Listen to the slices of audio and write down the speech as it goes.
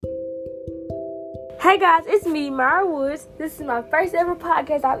Hey guys, it's me, Mara Woods. This is my first ever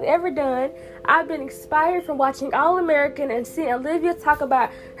podcast I've ever done. I've been inspired from watching All American and seeing Olivia talk about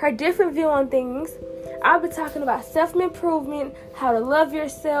her different view on things. I'll be talking about self-improvement, how to love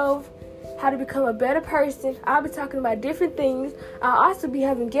yourself, how to become a better person. I'll be talking about different things. I'll also be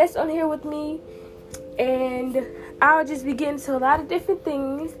having guests on here with me, and I'll just be getting to a lot of different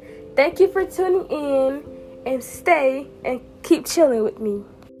things. Thank you for tuning in, and stay and keep chilling with me.